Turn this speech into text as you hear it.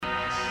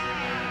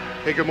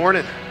Hey, good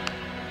morning.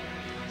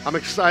 I'm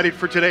excited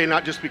for today,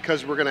 not just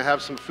because we're going to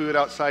have some food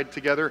outside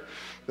together.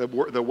 The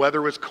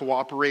weather was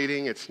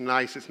cooperating. It's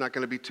nice. It's not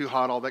going to be too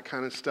hot, all that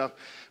kind of stuff.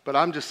 But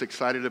I'm just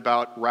excited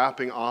about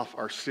wrapping off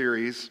our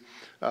series.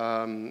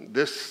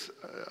 This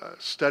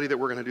study that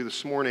we're going to do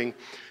this morning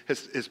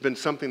has been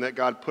something that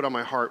God put on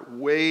my heart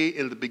way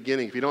in the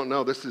beginning. If you don't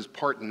know, this is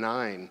part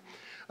 9.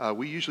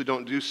 We usually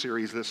don't do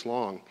series this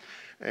long.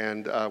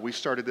 And we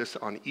started this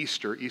on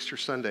Easter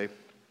Sunday.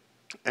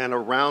 And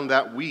around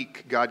that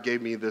week, God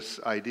gave me this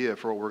idea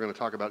for what we're going to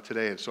talk about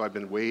today, and so I've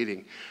been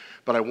waiting.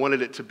 But I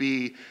wanted it to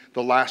be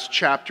the last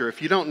chapter.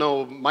 If you don't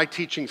know my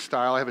teaching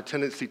style, I have a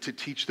tendency to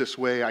teach this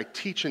way. I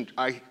teach, and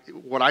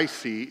what I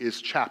see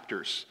is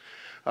chapters.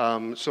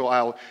 So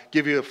I'll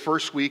give you a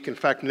first week. In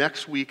fact,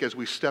 next week, as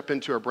we step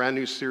into our brand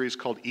new series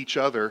called Each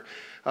Other,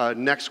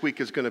 next week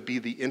is going to be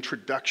the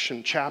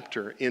introduction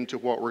chapter into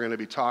what we're going to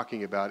be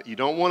talking about. You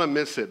don't want to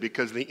miss it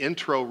because the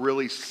intro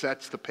really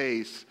sets the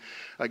pace,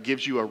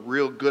 gives you a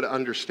real good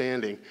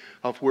understanding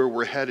of where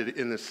we're headed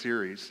in this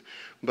series.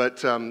 But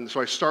so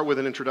I start with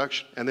an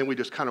introduction, and then we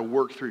just kind of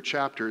work through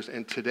chapters.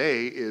 And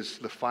today is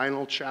the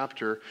final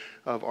chapter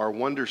of our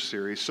Wonder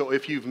series. So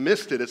if you've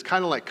missed it, it's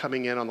kind of like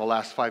coming in on the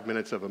last 5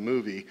 minutes of a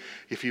movie.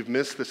 If you've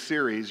missed the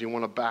series, you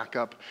want to back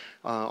up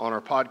on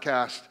our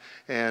podcast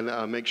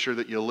and make sure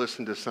that you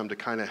listen to some to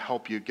kind of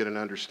help you get an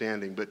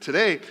understanding. But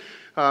today,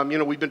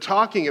 we've been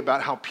talking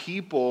about how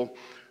people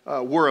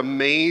were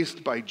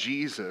amazed by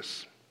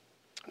Jesus.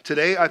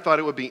 Today, I thought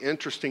it would be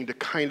interesting to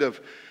kind of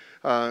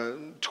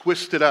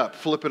twist it up,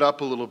 flip it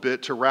up a little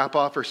bit to wrap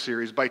off our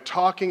series by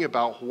talking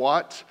about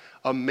what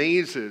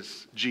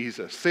amazes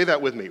Jesus. Say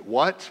that with me.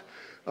 What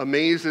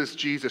amazes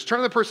Jesus? Turn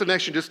to the person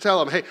next to you and just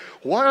tell them, hey,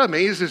 what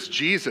amazes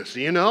Jesus?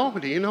 Do you know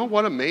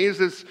what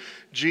amazes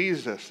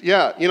Jesus?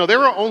 Yeah, there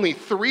are only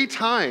 3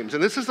 times,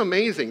 and this is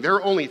amazing, there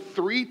are only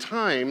 3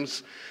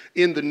 times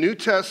in the New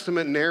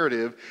Testament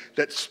narrative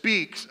that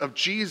speaks of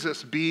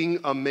Jesus being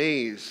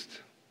amazed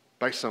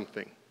by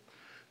something.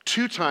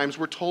 2 times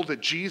we're told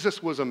that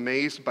Jesus was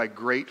amazed by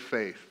great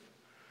faith.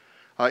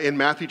 In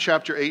Matthew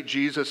chapter 8,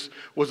 Jesus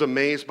was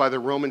amazed by the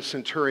Roman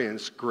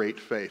centurion's great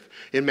faith.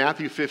 In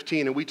Matthew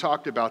 15, and we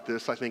talked about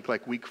this, I think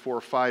like week 4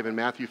 or 5, in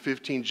Matthew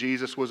 15,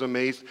 Jesus was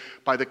amazed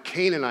by the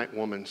Canaanite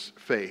woman's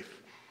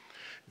faith.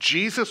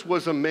 Jesus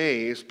was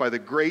amazed by the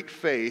great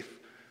faith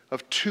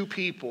of 2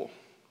 people.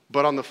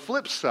 But on the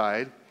flip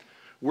side,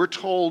 we're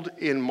told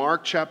in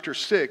Mark chapter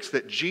 6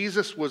 that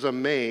Jesus was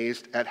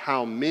amazed at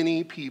how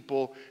many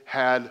people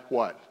had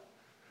what?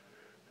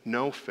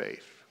 No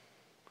faith.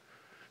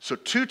 So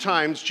 2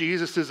 times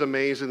Jesus is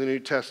amazed in the New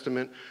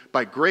Testament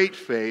by great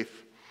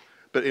faith,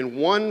 but in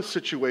one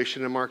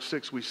situation in Mark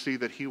 6 we see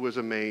that he was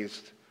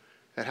amazed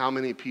at how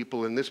many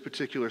people in this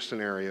particular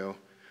scenario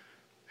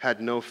had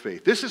no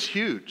faith. This is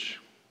huge,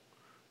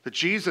 that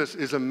Jesus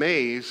is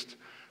amazed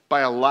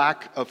by a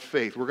lack of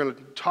faith. We're going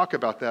to talk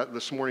about that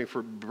this morning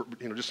for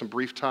just some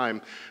brief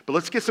time. But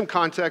let's get some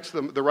context.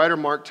 The writer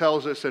Mark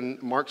tells us in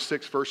Mark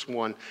 6, verse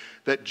 1,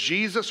 that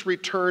Jesus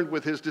returned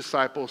with his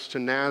disciples to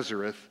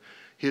Nazareth,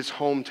 his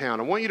hometown.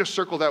 I want you to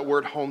circle that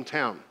word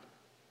hometown.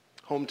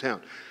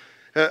 Hometown.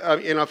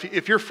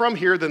 If you're from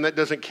here, then that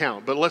doesn't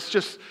count. But let's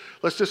just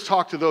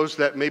talk to those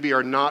that maybe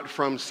are not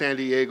from San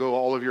Diego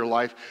all of your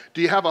life.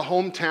 Do you have a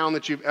hometown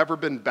that you've ever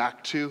been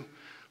back to?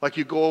 Like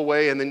you go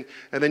away and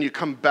then you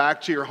come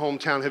back to your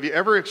hometown. Have you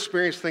ever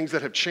experienced things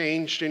that have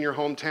changed in your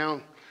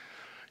hometown?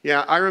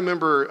 Yeah, I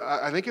remember,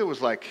 I think it was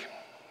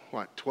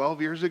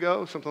 12 years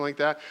ago, something like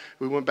that.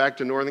 We went back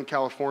to Northern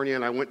California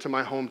and I went to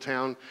my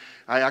hometown.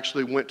 I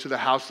actually went to the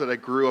house that I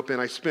grew up in.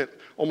 I spent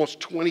almost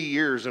 20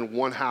 years in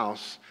one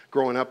house,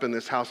 growing up in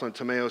this house on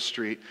Tomeo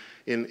Street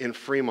in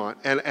Fremont.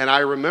 And I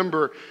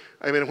remember,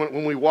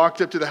 when we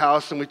walked up to the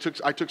house and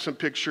I took some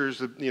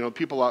pictures of,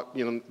 people out,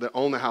 that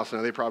own the house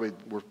now, they probably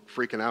were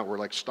freaking out. We're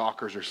like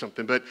stalkers or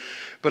something. But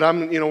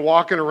I'm,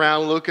 walking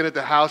around looking at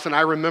the house, and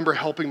I remember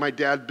helping my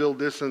dad build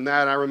this and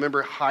that. I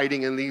remember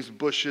hiding in these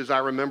bushes. I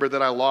remember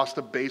that I lost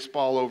a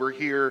baseball over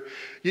here.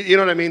 You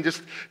know what I mean?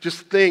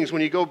 Just things.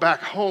 When you go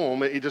back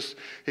home,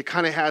 it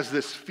kind of has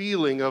this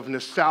feeling of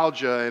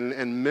nostalgia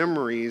and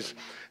memories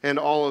and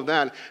all of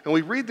that. And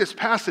we read this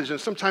passage, and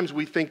sometimes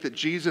we think that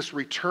Jesus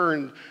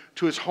returned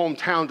to his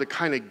hometown to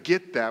kind of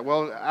get that.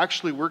 Well,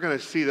 actually, we're going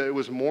to see that it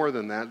was more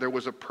than that. There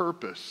was a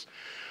purpose.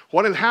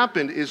 What had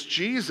happened is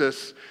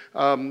Jesus,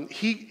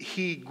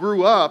 he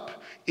grew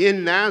up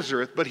in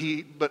Nazareth,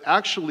 but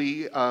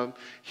actually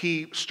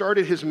he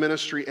started his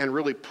ministry and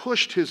really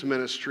pushed his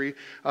ministry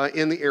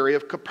in the area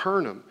of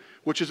Capernaum,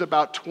 which is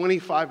about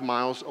 25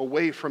 miles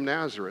away from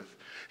Nazareth.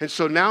 And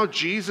so now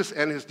Jesus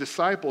and his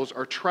disciples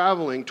are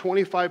traveling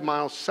 25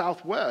 miles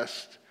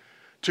southwest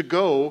to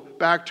go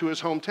back to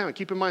his hometown.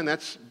 Keep in mind,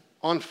 that's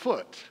on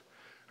foot.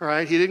 All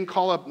right, he didn't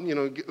call up,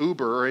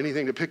 Uber or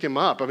anything to pick him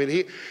up.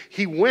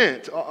 He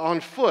went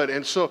on foot.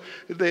 And so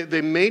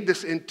they made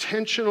this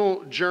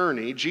intentional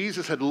journey.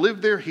 Jesus had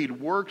lived there. He'd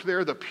worked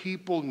there. The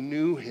people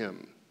knew him.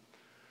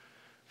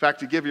 In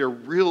fact, to give you a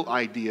real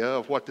idea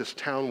of what this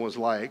town was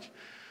like,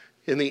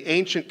 In the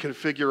ancient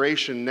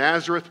configuration,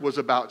 Nazareth was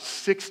about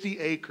 60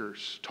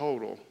 acres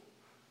total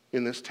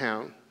in this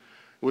town.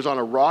 It was on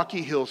a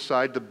rocky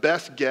hillside. The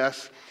best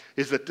guess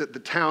is that the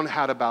town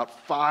had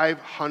about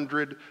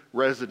 500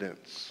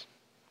 residents.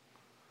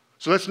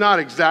 So that's not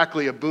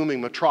exactly a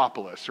booming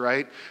metropolis,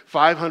 right?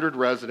 500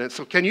 residents.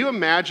 So can you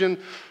imagine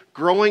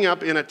growing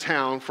up in a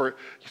town for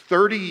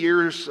 30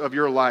 years of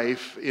your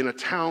life in a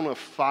town of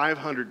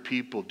 500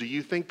 people? Do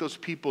you think those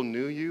people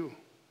knew you?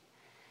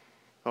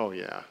 Oh,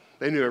 yeah.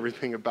 They knew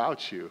everything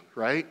about you,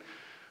 right?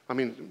 I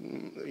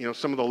mean,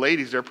 some of the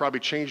ladies there probably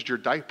changed your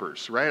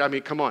diapers, right? I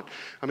mean, come on.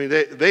 I mean,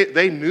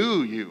 they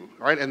knew you,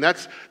 right? And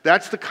that's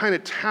the kind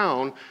of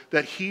town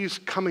that he's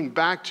coming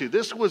back to.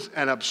 This was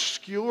an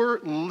obscure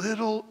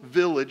little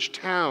village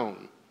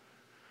town.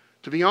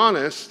 To be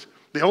honest,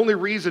 the only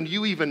reason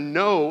you even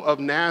know of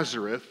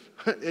Nazareth,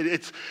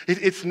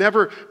 it's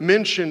never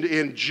mentioned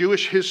in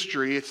Jewish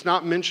history. It's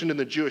not mentioned in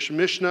the Jewish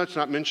Mishnah. It's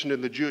not mentioned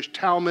in the Jewish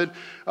Talmud.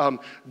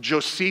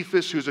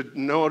 Josephus, who's a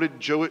noted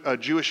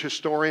Jewish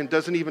historian,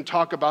 doesn't even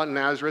talk about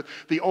Nazareth.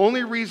 The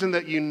only reason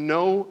that you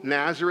know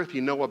Nazareth,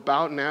 you know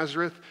about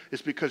Nazareth,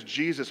 is because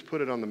Jesus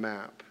put it on the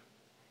map.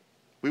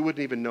 We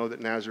wouldn't even know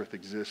that Nazareth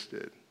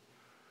existed.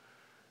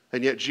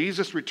 And yet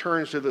Jesus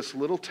returns to this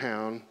little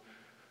town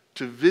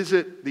to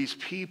visit these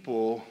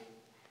people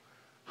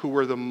who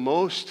were the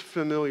most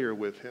familiar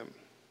with him.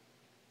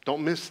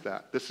 Don't miss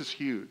that. This is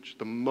huge.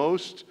 The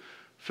most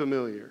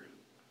familiar.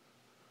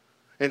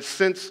 And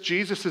since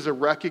Jesus is a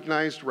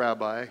recognized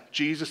rabbi,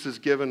 Jesus is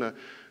given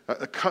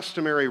a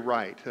customary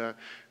right.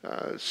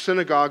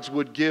 Synagogues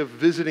would give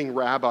visiting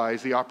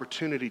rabbis the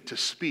opportunity to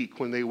speak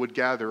when they would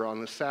gather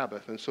on the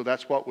Sabbath. And so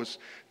that's what was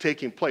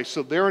taking place.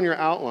 So there on your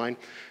outline,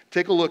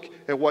 take a look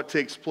at what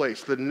takes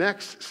place. The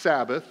next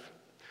Sabbath,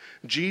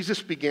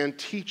 Jesus began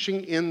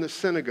teaching in the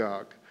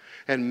synagogue.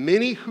 And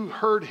many who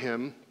heard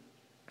him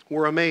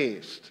were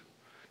amazed.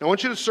 Now, I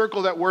want you to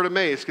circle that word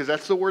amazed, because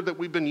that's the word that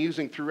we've been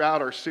using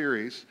throughout our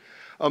series.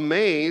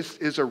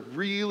 Amazed is a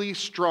really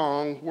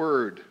strong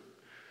word. In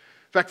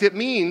fact, it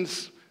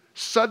means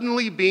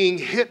suddenly being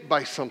hit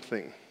by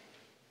something.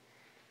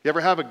 You ever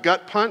have a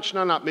gut punch?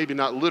 No, maybe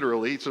not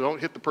literally, so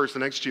don't hit the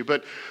person next to you.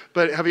 But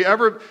have you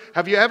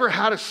ever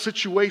had a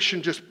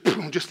situation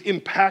just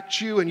impact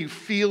you and you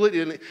feel it?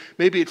 And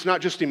maybe it's not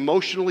just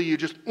emotionally, you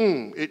just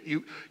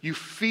you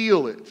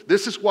feel it.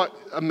 This is what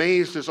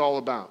amazed is all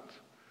about.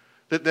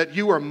 That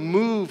you are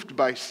moved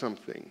by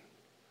something.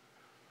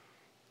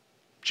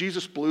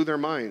 Jesus blew their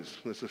minds.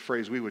 That's the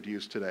phrase we would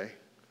use today.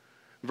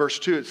 Verse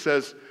 2, it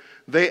says,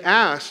 they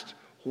asked,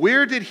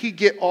 where did he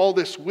get all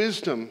this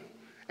wisdom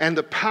and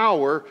the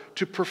power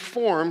to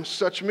perform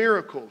such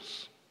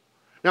miracles?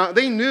 Now,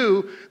 they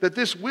knew that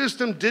this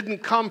wisdom didn't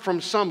come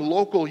from some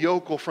local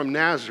yokel from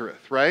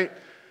Nazareth, right?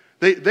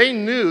 They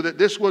knew that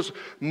this was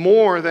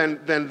more than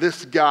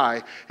this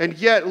guy. And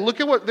yet, look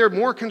at what they're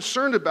more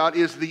concerned about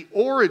is the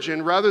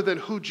origin rather than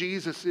who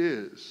Jesus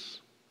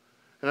is.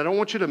 And I don't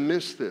want you to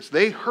miss this.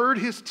 They heard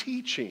his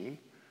teaching.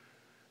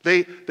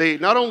 They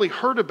not only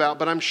heard about,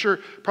 but I'm sure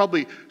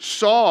probably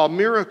saw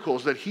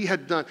miracles that he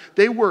had done.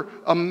 They were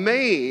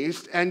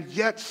amazed, and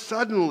yet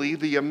suddenly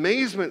the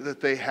amazement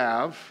that they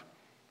have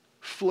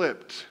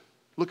flipped.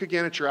 Look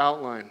again at your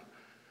outline. It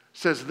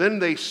says, then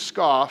they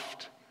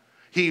scoffed.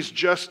 He's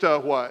just a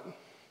what?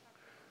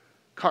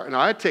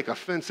 Now, I take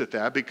offense at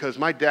that because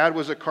my dad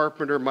was a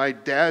carpenter. My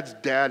dad's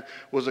dad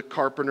was a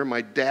carpenter.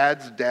 My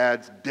dad's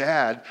dad's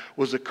dad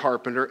was a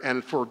carpenter.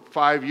 And for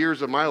 5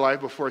 years of my life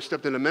before I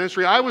stepped into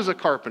ministry, I was a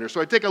carpenter.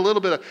 So I take a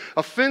little bit of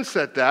offense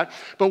at that.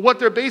 But what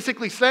they're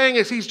basically saying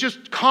is he's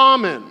just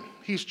common.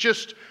 He's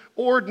just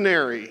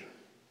ordinary.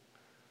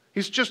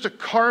 He's just a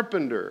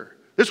carpenter.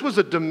 This was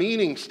a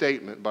demeaning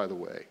statement, by the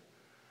way.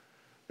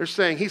 They're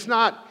saying he's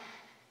not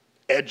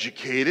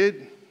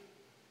educated.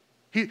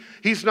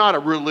 He's not a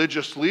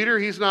religious leader.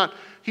 He's not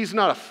a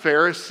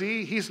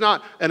Pharisee. He's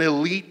not an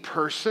elite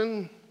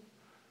person.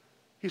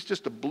 He's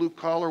just a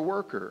blue-collar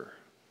worker.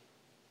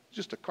 He's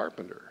just a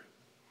carpenter.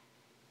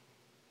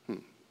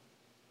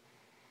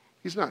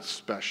 He's not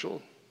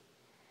special.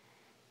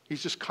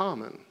 He's just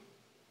common.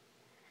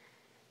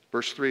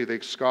 Verse 3, they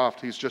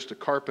scoffed. He's just a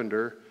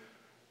carpenter,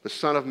 the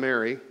son of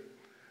Mary,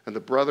 and the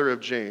brother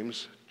of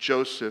James,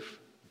 Joseph,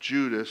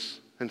 Judas,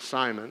 and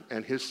Simon,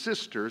 and his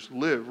sisters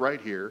live right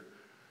here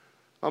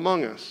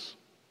among us.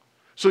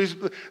 So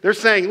they're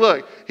saying,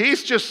 look,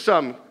 he's just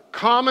some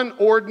common,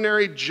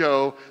 ordinary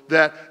Joe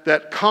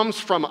that comes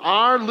from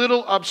our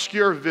little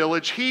obscure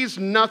village. He's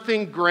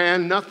nothing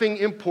grand, nothing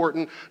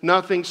important,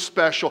 nothing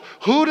special.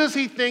 Who does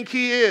he think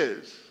he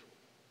is?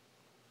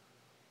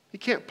 He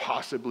can't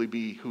possibly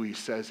be who he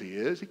says he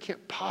is. He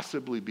can't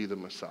possibly be the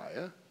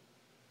Messiah.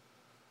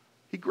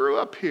 He grew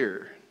up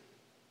here.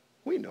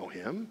 We know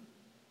him.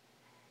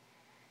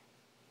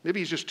 Maybe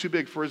he's just too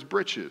big for his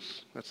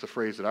britches. That's the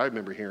phrase that I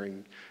remember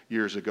hearing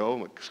years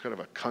ago. It's kind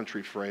of a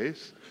country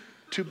phrase.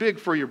 Too big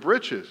for your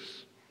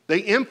britches.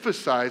 They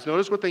emphasize,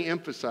 notice what they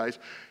emphasize.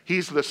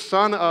 He's the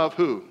son of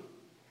who?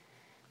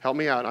 Help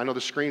me out. I know the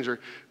screens are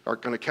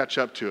going to catch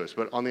up to us,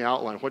 but on the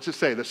outline, what's it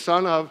say? The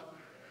son of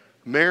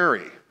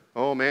Mary.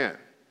 Oh man,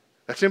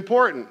 that's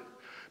important.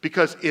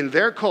 Because in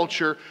their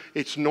culture,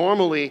 it's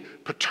normally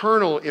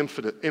paternal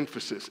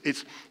emphasis.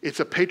 It's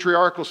a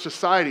patriarchal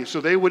society,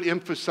 so they would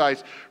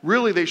emphasize,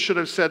 really they should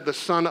have said the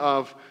son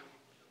of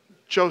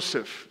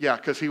Joseph. Yeah,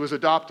 because he was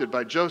adopted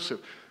by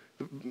Joseph.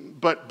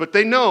 But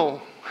they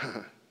know,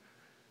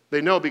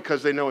 they know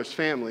because they know his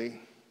family.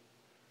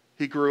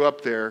 He grew up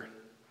there.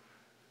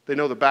 They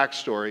know the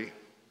backstory.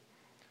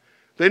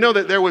 They know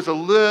that there was a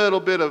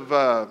little bit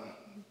of,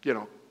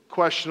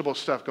 questionable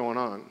stuff going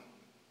on.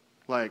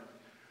 Like,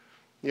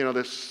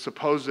 this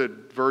supposed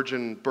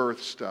virgin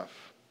birth stuff.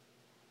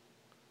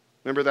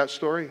 Remember that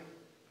story?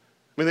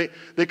 I mean,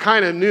 they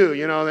kind of knew,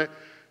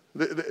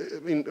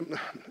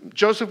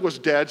 Joseph was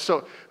dead,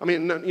 so, we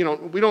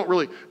don't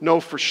really know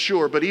for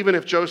sure, but even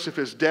if Joseph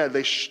is dead,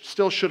 they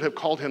still should have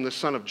called him the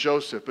son of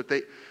Joseph, but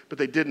they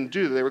didn't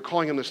do that. They were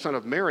calling him the son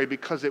of Mary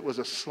because it was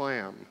a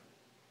slam.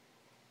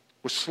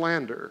 It was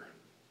slander.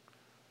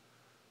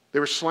 They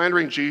were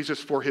slandering Jesus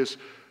for his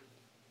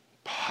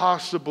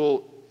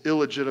possible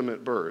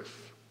illegitimate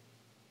birth.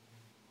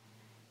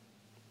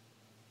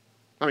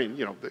 They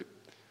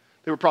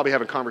were probably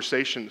having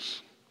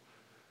conversations.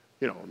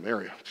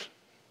 Mary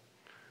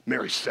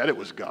said it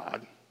was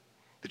God.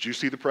 Did you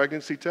see the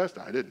pregnancy test?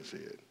 I didn't see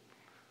it.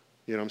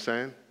 You know what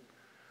I'm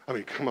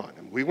saying? Come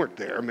on. We weren't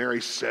there. Mary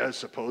says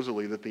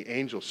supposedly that the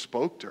angel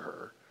spoke to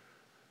her.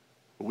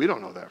 But we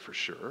don't know that for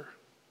sure.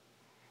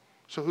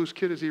 So whose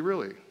kid is he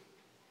really?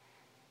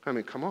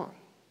 Come on.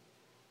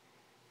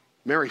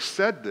 Mary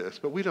said this,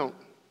 but we don't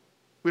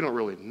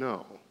really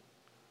know.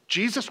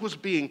 Jesus was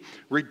being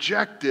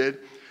rejected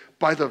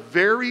by the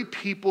very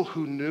people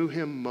who knew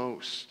him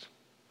most.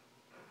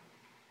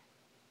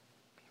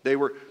 They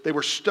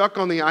were stuck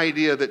on the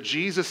idea that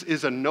Jesus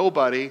is a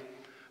nobody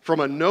from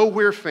a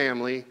nowhere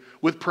family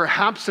with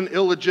perhaps an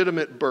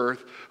illegitimate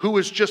birth who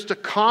is just a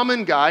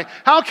common guy.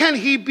 How can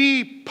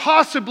he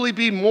possibly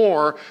be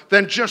more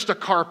than just a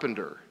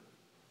carpenter?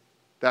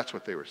 That's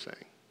what they were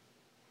saying.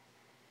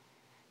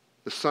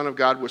 The Son of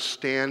God was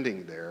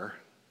standing there.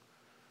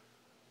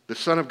 The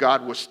Son of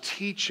God was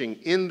teaching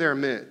in their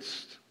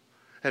midst.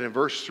 And in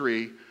verse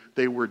 3,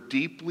 they were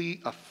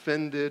deeply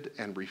offended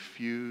and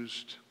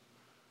refused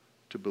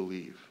to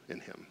believe in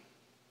him.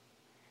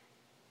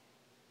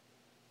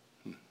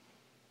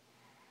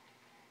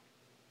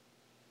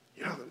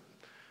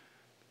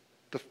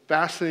 The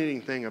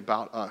fascinating thing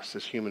about us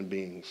as human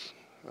beings,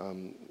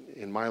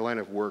 in my line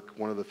of work,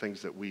 one of the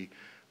things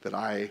that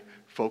I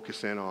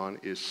focus in on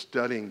is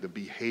studying the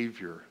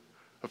behavior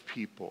of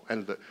people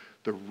and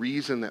the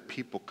reason that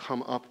people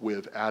come up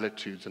with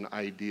attitudes and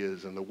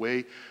ideas and the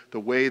way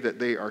that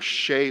they are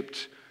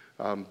shaped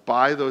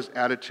by those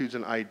attitudes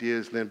and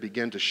ideas then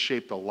begin to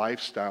shape the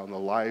lifestyle and the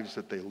lives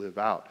that they live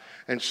out.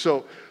 And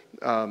so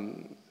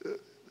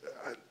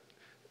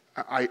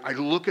I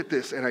look at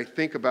this and I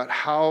think about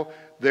how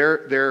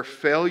their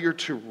failure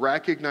to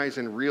recognize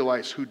and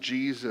realize who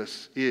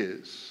Jesus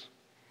is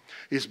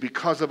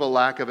because of a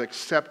lack of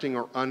accepting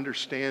or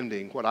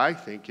understanding what I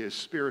think is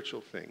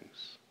spiritual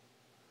things.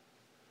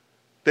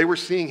 They were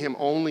seeing him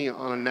only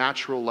on a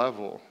natural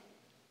level.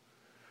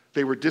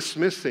 They were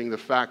dismissing the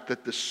fact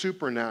that the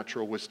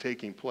supernatural was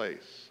taking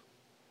place.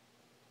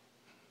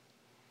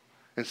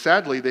 And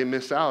sadly, they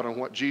miss out on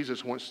what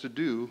Jesus wants to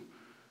do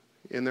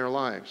in their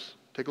lives.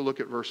 Take a look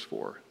at verse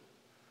 4.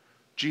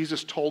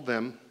 Jesus told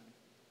them,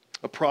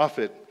 a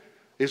prophet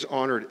is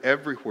honored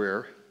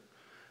everywhere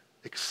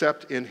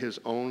except in his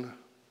own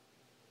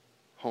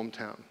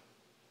hometown.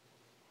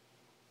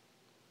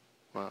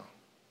 Wow.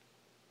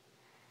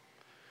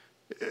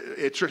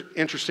 It's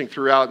interesting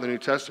throughout the New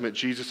Testament,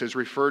 Jesus is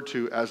referred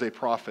to as a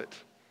prophet.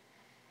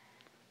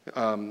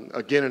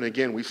 Again and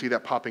again, we see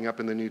that popping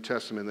up in the New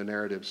Testament, in the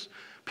narratives.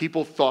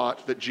 People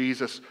thought that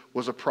Jesus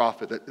was a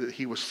prophet, that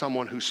he was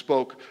someone who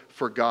spoke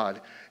for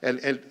God. And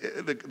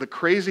the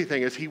crazy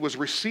thing is he was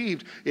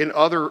received in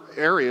other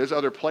areas,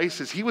 other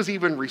places. He was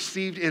even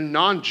received in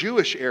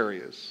non-Jewish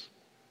areas.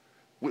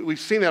 We've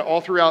seen that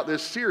all throughout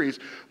this series.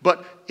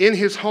 But in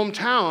his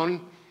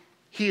hometown,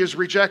 he is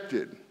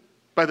rejected.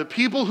 By the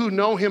people who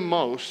know him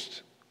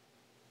most,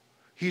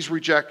 he's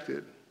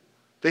rejected.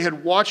 They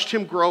had watched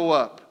him grow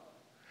up,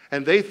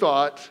 and they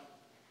thought,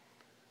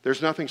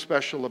 there's nothing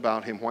special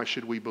about him. Why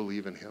should we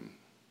believe in him?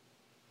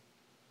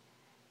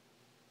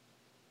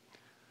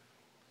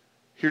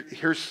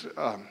 Here's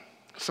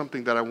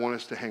something that I want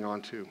us to hang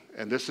on to.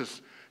 And this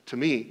is, to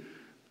me,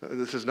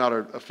 this is not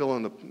a fill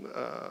in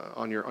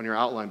on your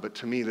outline, but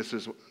to me, this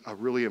is a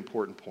really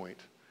important point.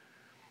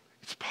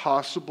 It's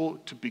possible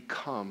to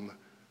become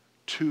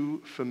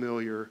too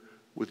familiar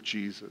with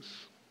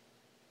Jesus.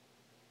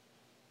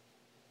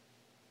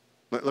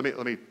 Let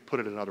me put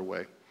it another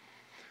way.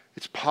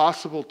 It's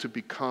possible to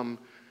become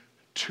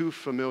too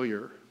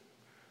familiar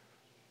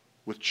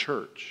with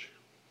church.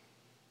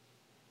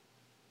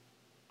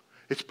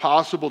 It's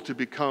possible to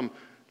become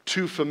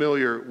too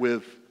familiar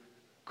with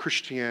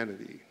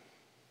Christianity.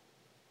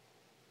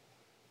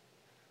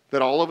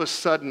 That all of a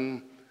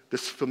sudden,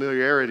 this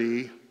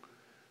familiarity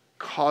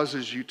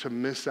causes you to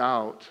miss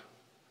out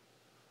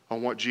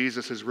on what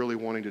Jesus is really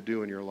wanting to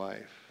do in your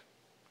life.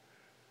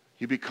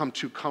 You become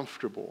too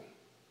comfortable.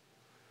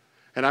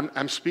 And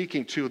I'm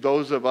speaking to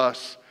those of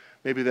us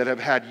maybe that have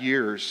had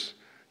years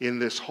in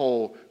this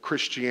whole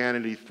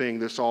Christianity thing,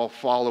 this all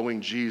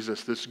following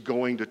Jesus, this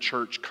going to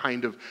church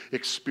kind of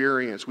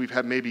experience. We've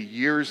had maybe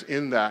years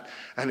in that,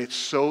 and it's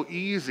so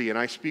easy, and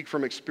I speak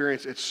from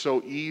experience, it's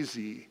so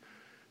easy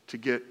to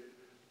get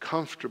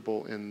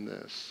comfortable in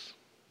this.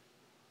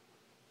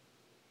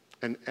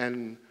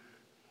 And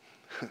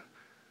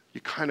you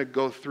kind of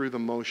go through the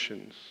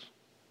motions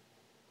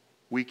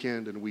week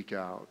in and week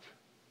out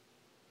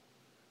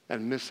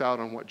and miss out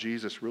on what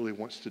Jesus really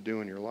wants to do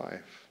in your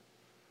life.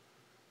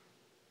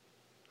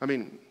 I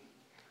mean,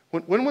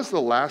 when was the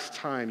last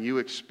time you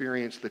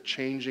experienced the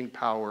changing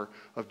power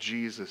of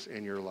Jesus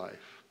in your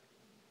life?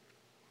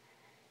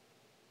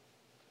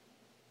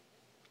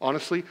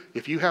 Honestly,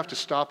 if you have to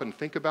stop and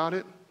think about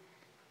it,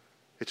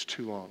 it's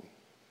too long.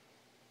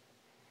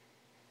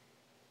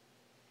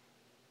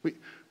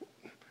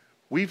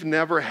 We've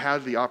never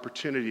had the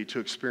opportunity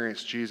to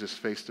experience Jesus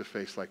face to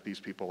face like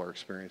these people are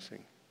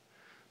experiencing.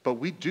 But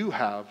we do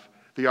have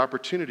the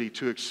opportunity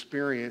to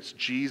experience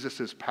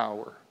Jesus'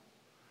 power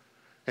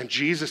and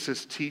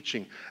Jesus'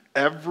 teaching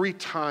every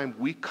time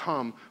we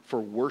come for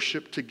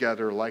worship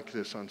together like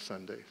this on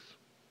Sundays.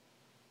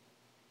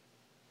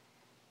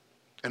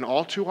 And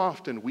all too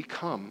often we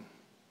come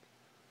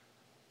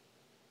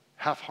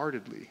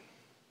half-heartedly.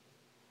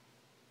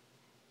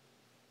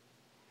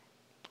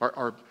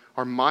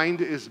 Our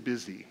mind is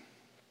busy.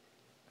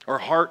 Our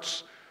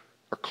hearts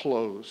are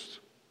closed.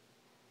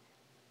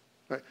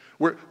 Right?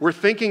 We're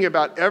thinking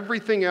about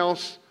everything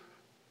else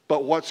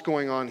but what's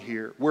going on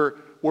here. We're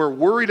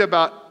worried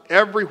about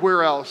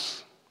everywhere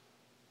else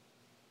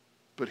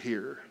but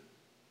here,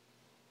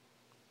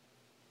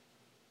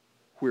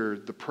 where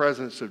the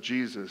presence of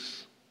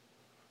Jesus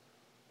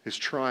is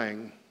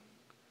trying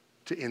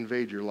to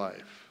invade your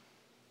life,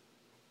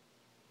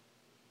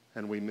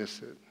 and we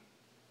miss it.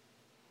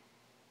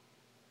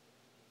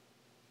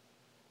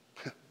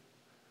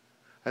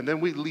 And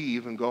then we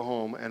leave and go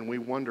home and we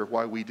wonder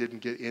why we didn't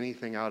get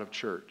anything out of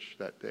church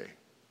that day.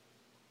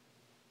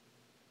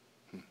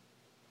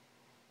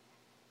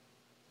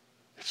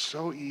 It's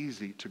so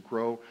easy to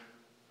grow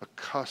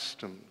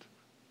accustomed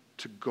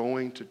to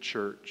going to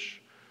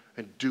church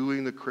and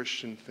doing the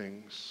Christian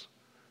things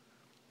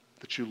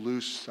that you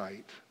lose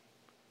sight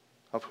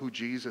of who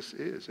Jesus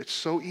is. It's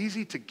so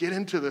easy to get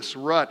into this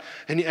rut.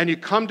 And you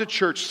come to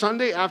church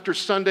Sunday after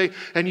Sunday,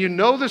 and you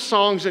know the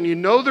songs, and you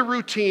know the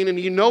routine, and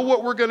you know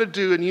what we're going to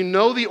do, and you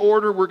know the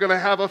order. We're going to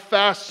have a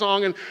fast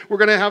song, and we're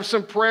going to have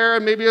some prayer,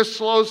 and maybe a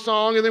slow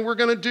song, and then we're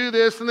going to do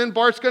this, and then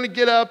Bart's going to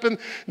get up, and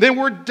then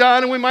we're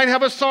done, and we might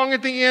have a song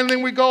at the end, and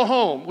then we go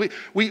home.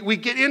 We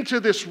get into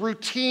this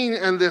routine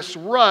and this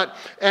rut,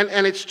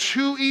 and it's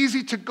too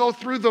easy to go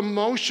through the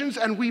motions,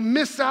 and we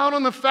miss out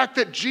on the fact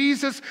that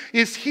Jesus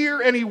is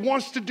here, and he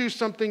wants to do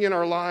something in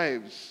our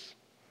lives.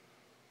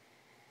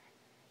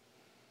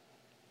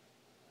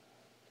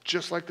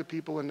 Just like the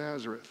people in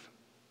Nazareth.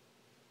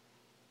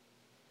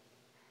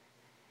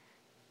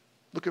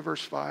 Look at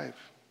verse 5.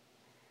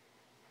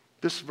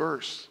 This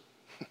verse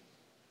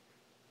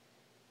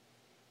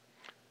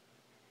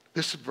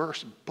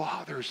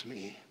bothers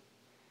me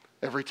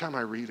every time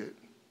I read it.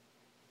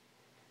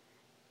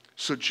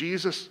 So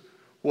Jesus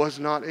was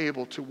not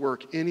able to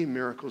work any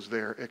miracles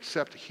there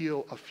except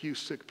heal a few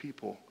sick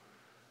people.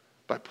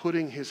 By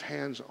putting his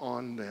hands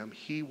on them,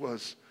 he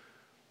was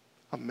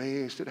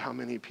amazed at how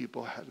many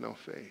people had no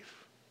faith.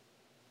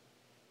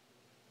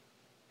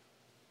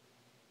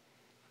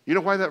 You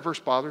know why that verse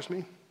bothers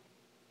me?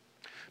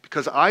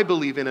 Because I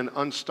believe in an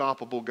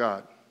unstoppable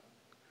God.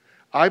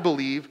 I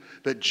believe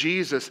that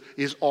Jesus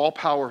is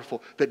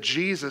all-powerful, that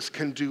Jesus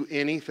can do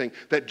anything,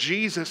 that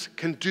Jesus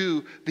can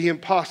do the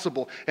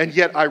impossible. And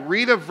yet I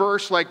read a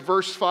verse like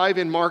verse 5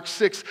 in Mark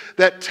 6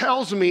 that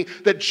tells me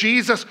that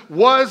Jesus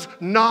was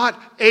not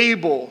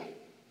able.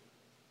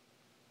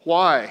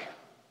 Why?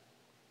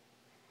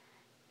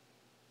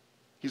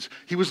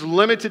 He was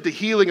limited to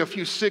healing a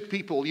few sick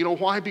people. You know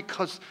why?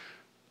 Because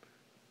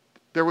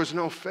there was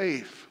no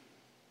faith.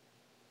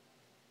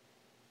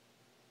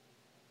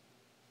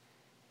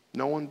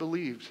 No one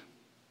believed.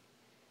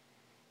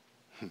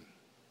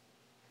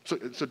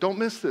 So don't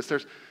miss this.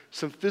 There's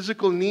some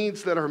physical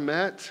needs that are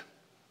met,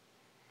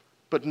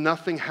 but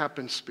nothing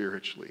happens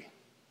spiritually.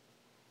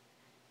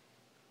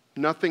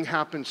 Nothing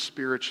happened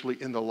spiritually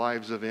in the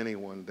lives of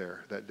anyone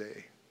there that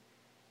day.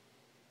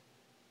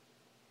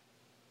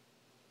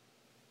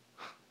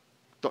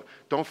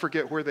 Don't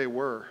forget where they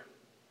were.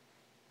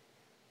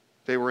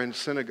 They were in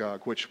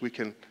synagogue, which we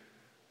can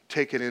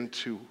take it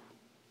into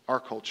our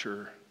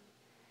culture.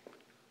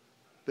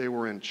 They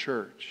were in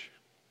church.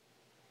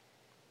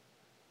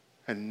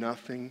 And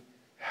nothing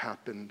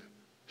happened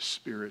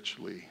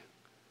spiritually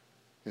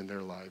in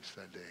their lives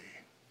that day.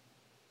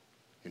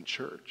 In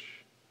church.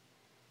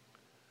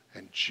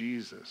 And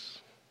Jesus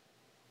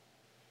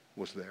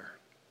was there.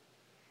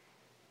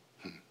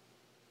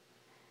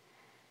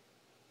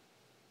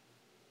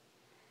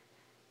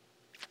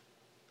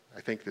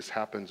 I think this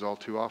happens all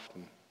too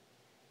often.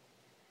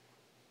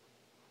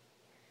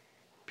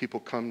 People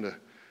come to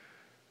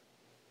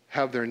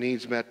have their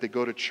needs met. They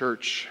go to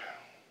church,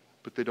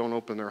 but they don't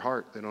open their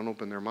heart. They don't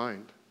open their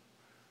mind.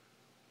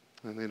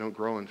 And they don't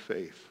grow in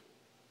faith.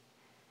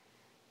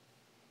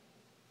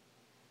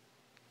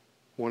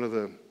 One of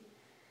the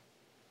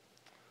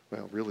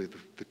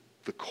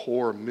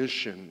core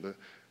mission,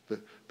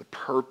 the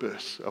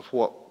purpose of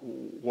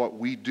what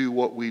we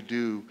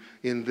do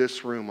in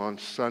this room on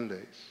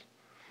Sundays.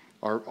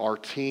 Our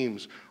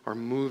teams are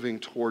moving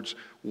towards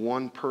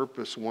one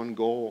purpose, one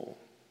goal.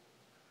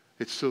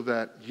 It's so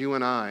that you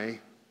and I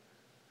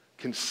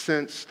can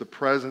sense the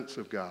presence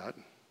of God.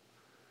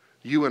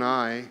 You and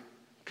I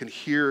can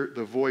hear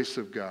the voice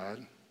of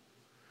God.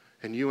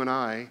 And you and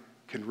I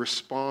can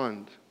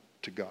respond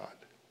to God.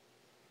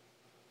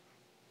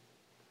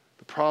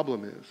 The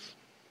problem is,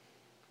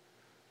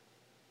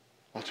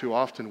 all too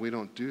often we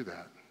don't do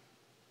that.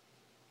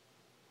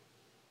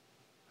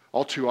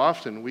 All too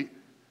often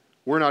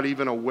we're not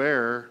even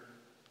aware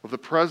of the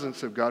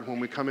presence of God when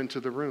we come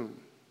into the room.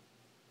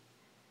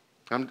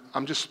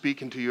 I'm just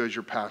speaking to you as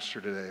your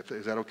pastor today.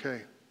 Is that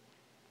okay?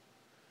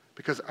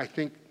 Because I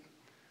think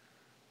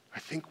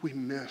we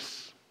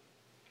miss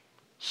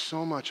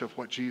so much of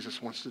what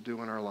Jesus wants to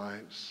do in our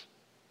lives.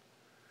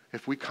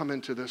 If we come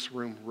into this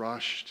room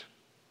rushed,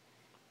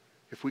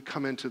 if we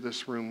come into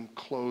this room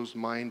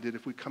closed-minded,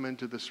 if we come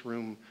into this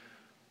room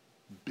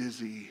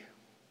busy.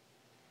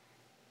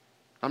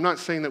 I'm not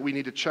saying that we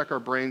need to check our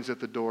brains at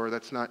the door.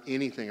 That's not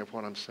anything of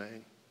what I'm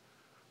saying.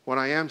 What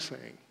I am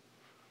saying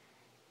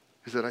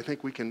is that I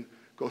think we can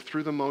go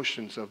through the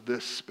motions of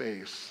this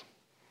space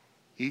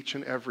each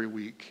and every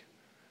week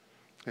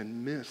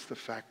and miss the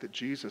fact that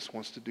Jesus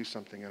wants to do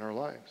something in our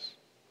lives.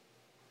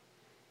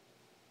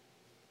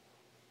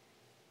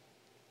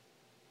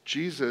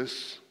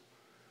 Jesus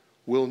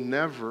will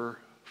never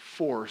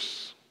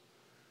force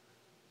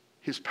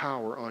his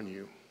power on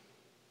you.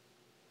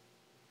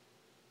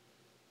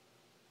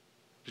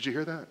 Did you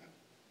hear that?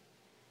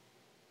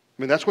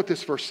 I mean, that's what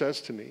this verse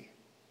says to me.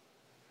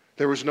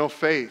 There was no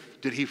faith.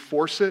 Did he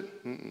force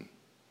it? Mm-mm.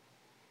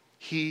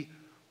 He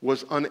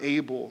was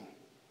unable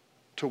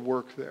to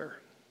work there.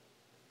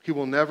 He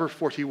will never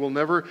force. He will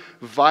never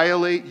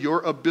violate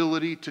your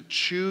ability to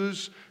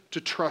choose to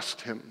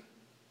trust him.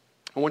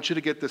 I want you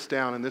to get this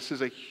down, and this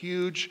is a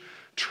huge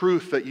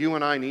truth that you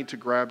and I need to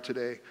grab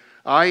today.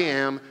 I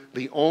am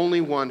the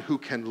only one who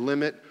can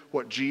limit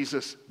what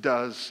Jesus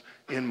does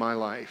in my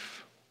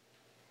life.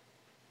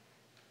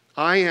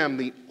 I am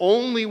the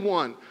only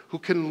one who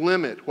can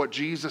limit what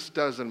Jesus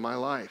does in my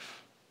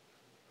life.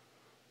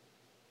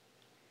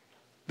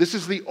 This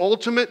is the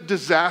ultimate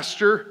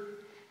disaster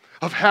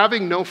of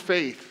having no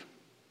faith.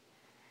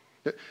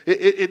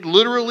 It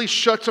literally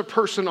shuts a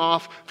person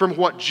off from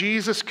what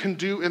Jesus can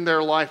do in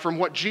their life, from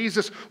what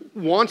Jesus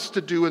wants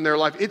to do in their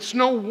life. It's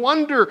no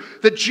wonder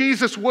that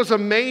Jesus was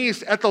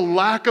amazed at the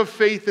lack of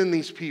faith in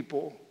these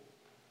people.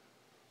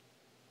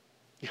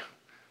 Yeah,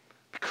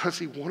 because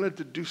he wanted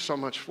to do so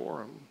much for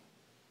them.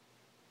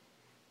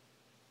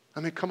 I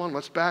mean, come on,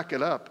 let's back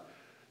it up.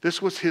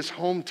 This was his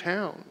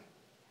hometown.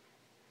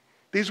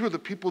 These were the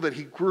people that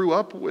he grew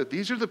up with.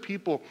 These are the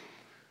people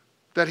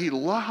that he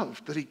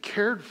loved, that he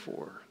cared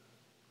for.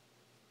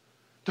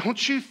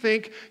 Don't you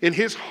think in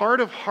his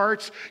heart of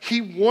hearts,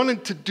 he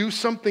wanted to do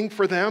something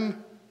for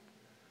them?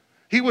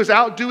 He was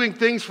out doing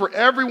things for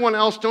everyone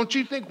else. Don't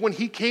you think when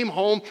he came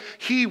home,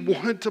 he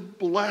wanted to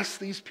bless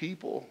these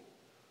people?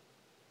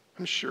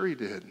 I'm sure he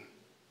did.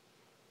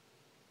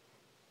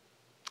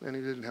 And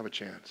he didn't have a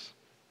chance.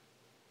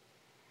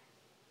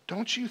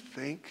 Don't you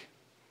think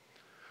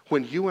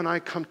when you and I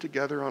come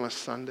together on a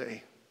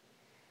Sunday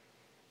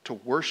to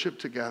worship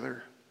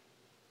together,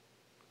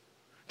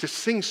 to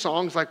sing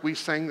songs like we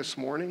sang this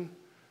morning,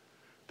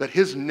 that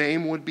his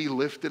name would be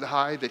lifted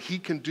high, that he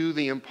can do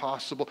the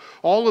impossible,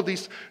 all of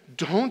these,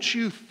 don't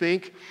you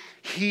think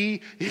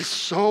he is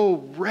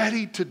so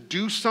ready to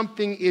do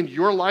something in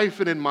your life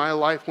and in my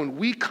life when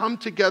we come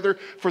together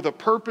for the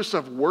purpose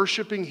of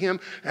worshiping him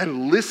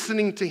and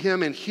listening to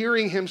him and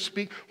hearing him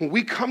speak? When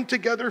we come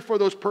together for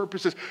those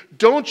purposes,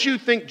 don't you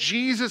think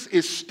Jesus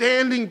is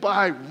standing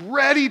by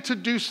ready to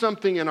do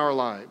something in our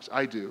lives?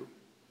 I do.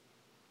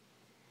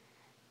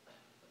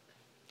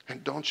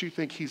 And don't you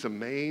think he's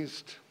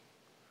amazed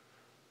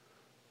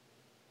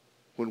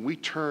when we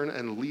turn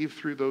and leave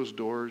through those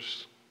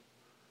doors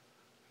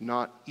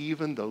not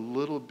even the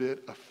little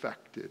bit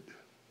affected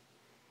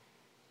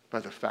by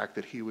the fact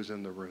that he was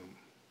in the room?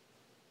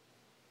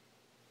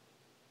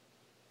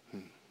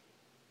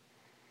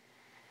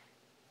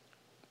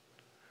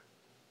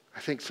 I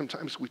think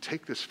sometimes we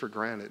take this for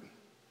granted.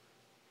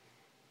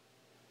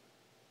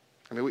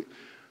 I mean,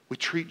 we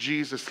treat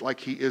Jesus like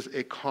he is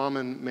a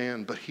common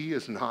man, but he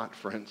is not,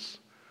 friends.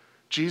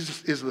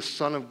 Jesus is the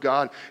Son of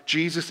God.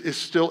 Jesus is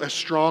still as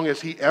strong as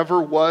he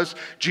ever was.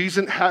 He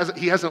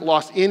hasn't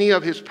lost any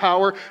of his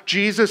power.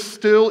 Jesus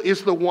still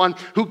is the one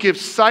who gives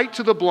sight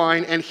to the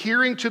blind and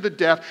hearing to the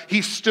deaf.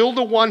 He's still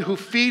the one who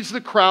feeds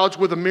the crowds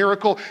with a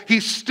miracle.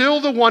 He's still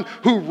the one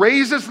who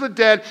raises the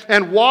dead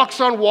and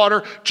walks on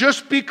water.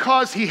 Just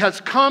because he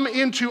has come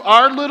into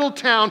our little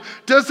town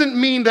doesn't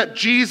mean that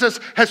Jesus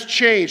has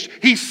changed.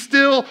 He's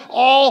still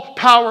all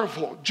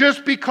powerful.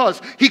 Just because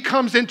he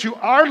comes into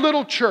our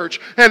little church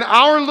and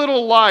our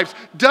little lives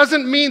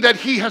doesn't mean that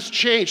he has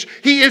changed.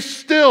 He is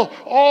still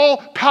all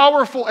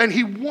powerful, and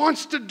he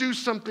wants to do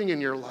something in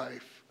your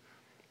life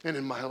and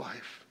in my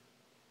life.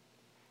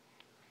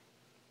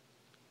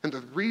 And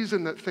the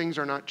reason that things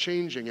are not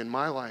changing in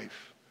my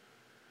life,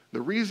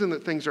 the reason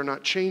that things are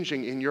not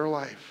changing in your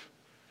life,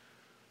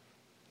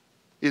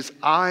 is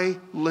I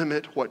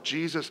limit what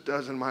Jesus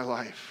does in my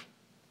life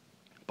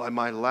by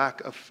my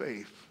lack of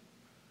faith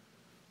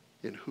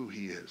in who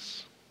he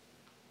is.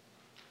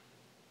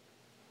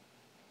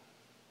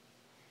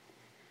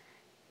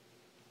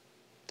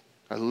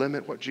 I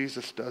limit what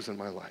Jesus does in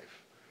my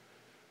life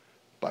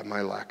by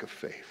my lack of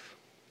faith.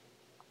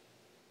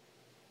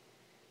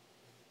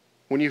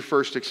 When you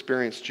first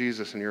experienced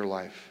Jesus in your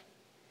life,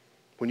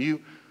 when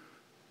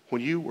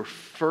you were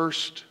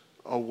first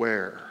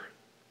aware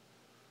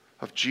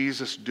of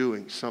Jesus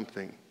doing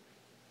something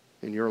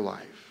in your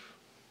life,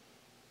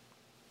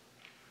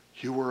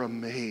 you were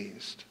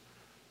amazed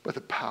by the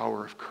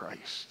power of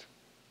Christ.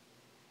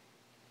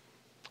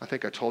 I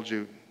think I told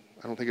you,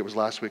 I don't think it was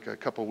last week, a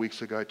couple of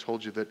weeks ago, I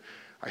told you that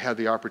I had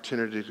the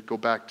opportunity to go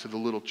back to the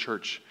little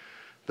church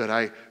that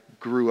I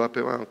grew up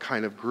in, well,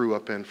 kind of grew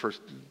up in for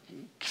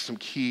some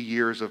key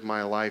years of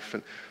my life.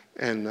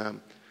 And it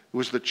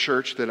was the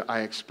church that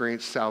I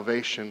experienced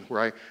salvation,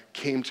 where I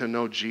came to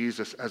know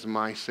Jesus as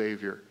my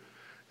Savior.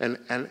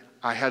 And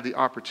I had the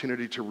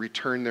opportunity to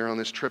return there on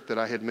this trip that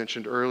I had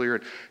mentioned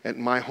earlier at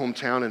my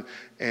hometown.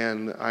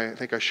 And I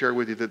think I shared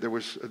with you that there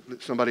was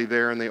somebody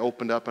there, and they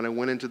opened up, and I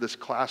went into this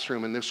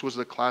classroom, and this was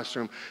the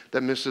classroom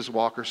that Mrs.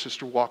 Walker,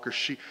 Sister Walker,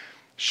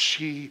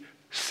 she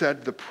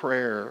said the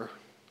prayer,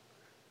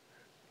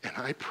 and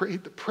I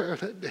prayed the prayer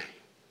that day.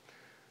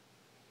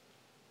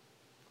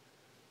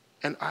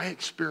 And I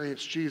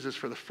experienced Jesus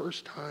for the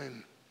first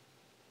time.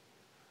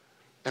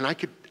 And I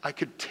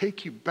could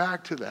take you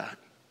back to that.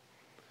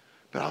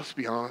 But I'll just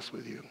be honest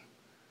with you.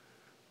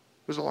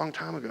 It was a long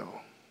time ago.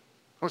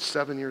 I was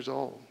 7 years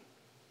old.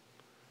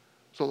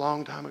 It was a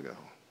long time ago.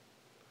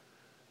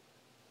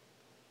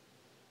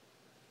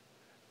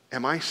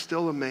 Am I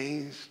still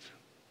amazed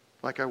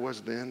like I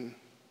was then?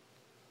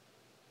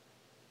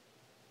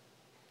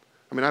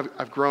 I mean,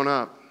 I've grown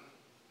up.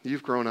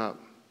 You've grown up.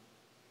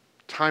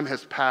 Time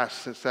has passed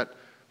since that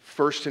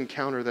first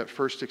encounter, that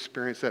first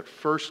experience, that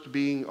first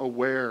being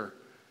aware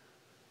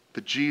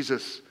that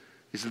Jesus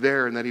is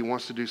there and that he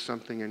wants to do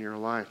something in your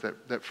life.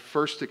 That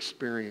first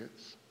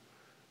experience.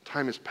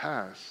 Time has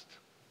passed.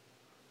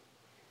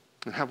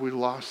 And have we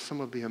lost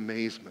some of the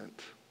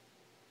amazement?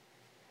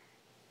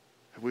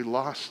 Have we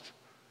lost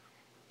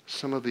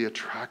some of the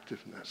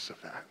attractiveness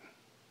of that?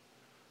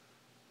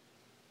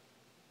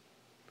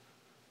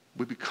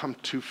 We become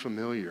too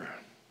familiar.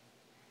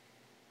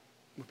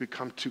 We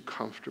become too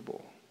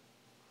comfortable.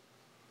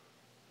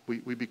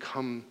 We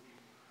become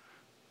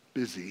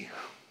busy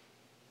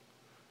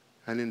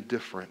and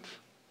indifferent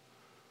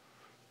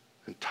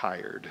and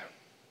tired,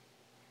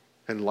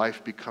 and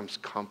life becomes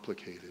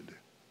complicated.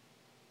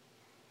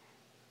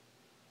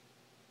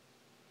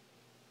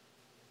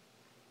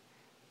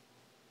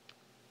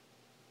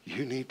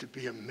 You need to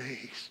be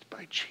amazed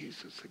by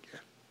Jesus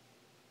again.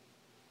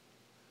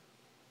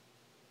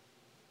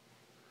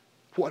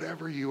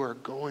 Whatever you are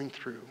going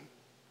through,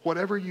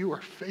 whatever you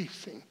are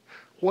facing,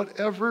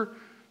 wherever,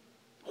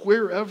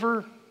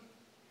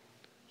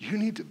 you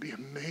need to be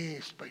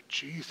amazed by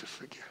Jesus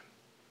again.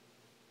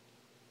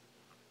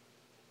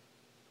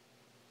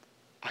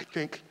 I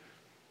think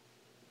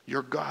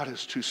your God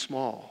is too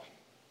small.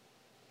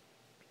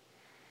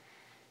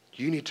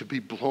 You need to be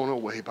blown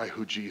away by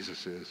who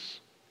Jesus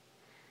is.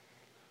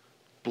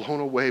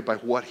 Blown away by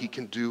what he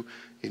can do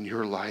in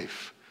your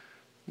life.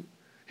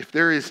 If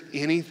there is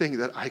anything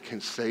that I can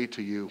say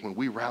to you when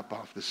we wrap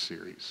off this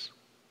series,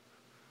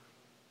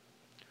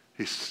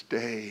 is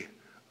stay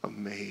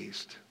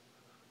amazed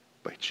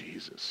by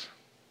Jesus.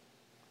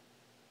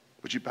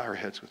 Would you bow your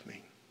heads with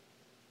me?